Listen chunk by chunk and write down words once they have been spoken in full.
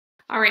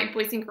All right,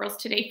 boys and girls,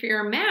 today for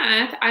your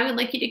math, I would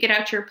like you to get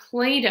out your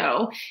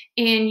Play-Doh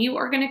and you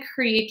are going to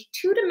create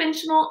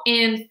two-dimensional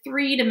and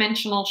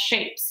three-dimensional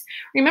shapes.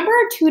 Remember,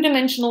 our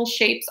two-dimensional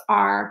shapes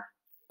are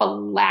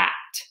flat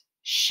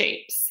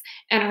shapes,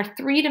 and our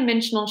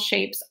three-dimensional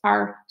shapes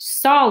are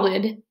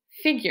solid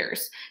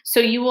figures. So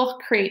you will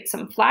create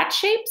some flat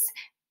shapes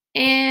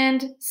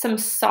and some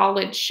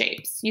solid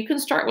shapes. You can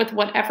start with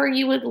whatever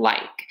you would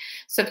like.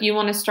 So if you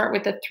want to start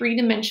with the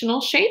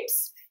three-dimensional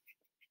shapes,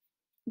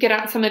 get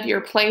out some of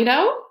your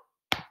Play-Doh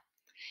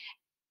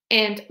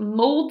and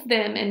mold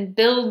them and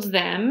build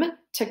them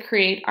to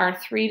create our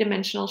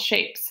three-dimensional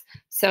shapes.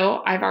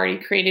 So I've already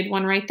created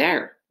one right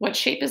there. What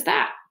shape is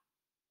that?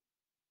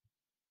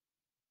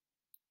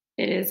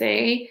 It is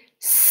a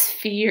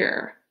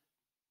sphere.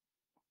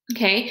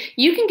 Okay,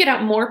 you can get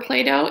out more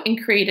Play-Doh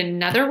and create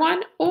another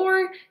one,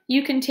 or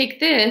you can take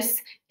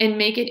this and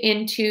make it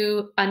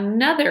into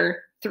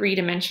another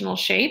three-dimensional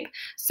shape.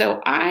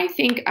 So I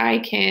think I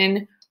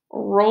can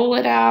roll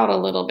it out a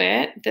little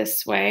bit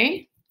this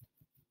way.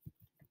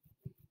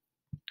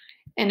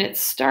 And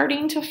it's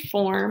starting to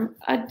form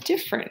a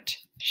different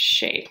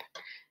shape.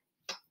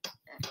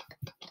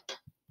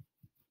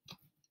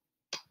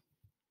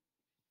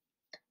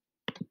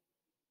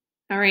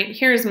 All right,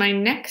 here's my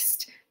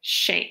next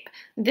shape.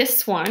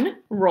 This one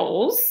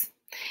rolls.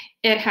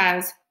 It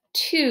has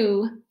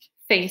two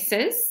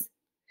faces.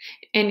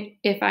 And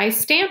if I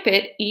stamp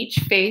it, each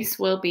face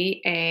will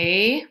be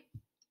a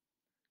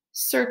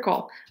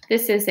circle.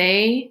 This is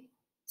a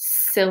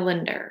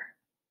cylinder.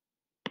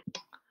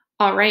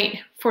 All right,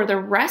 for the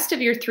rest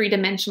of your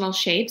three-dimensional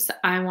shapes,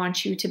 I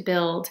want you to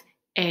build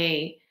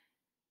a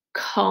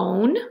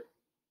cone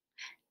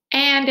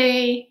and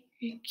a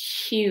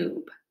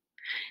cube.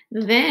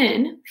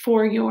 Then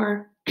for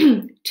your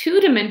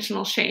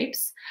two-dimensional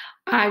shapes,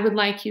 I would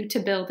like you to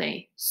build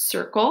a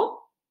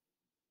circle,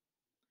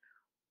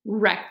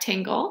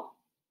 rectangle,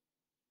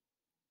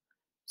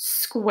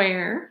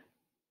 square,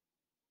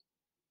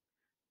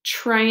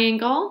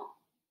 triangle,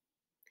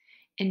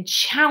 and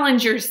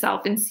challenge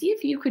yourself and see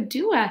if you could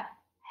do a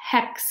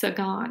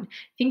hexagon.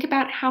 Think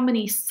about how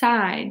many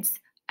sides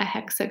a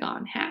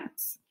hexagon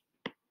has.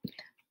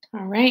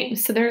 All right,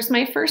 so there's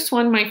my first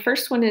one. My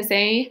first one is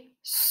a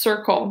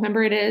circle.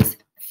 Remember, it is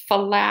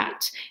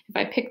flat. If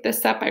I pick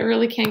this up, I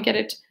really can't get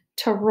it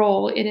to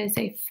roll. It is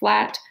a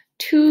flat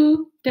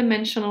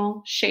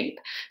two-dimensional shape.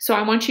 So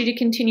I want you to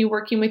continue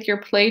working with your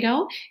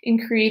Play-Doh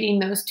in creating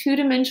those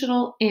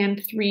two-dimensional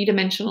and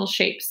three-dimensional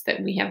shapes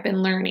that we have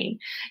been learning.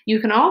 You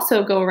can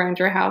also go around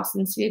your house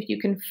and see if you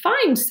can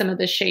find some of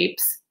the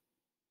shapes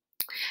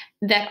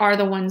that are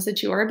the ones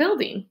that you are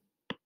building.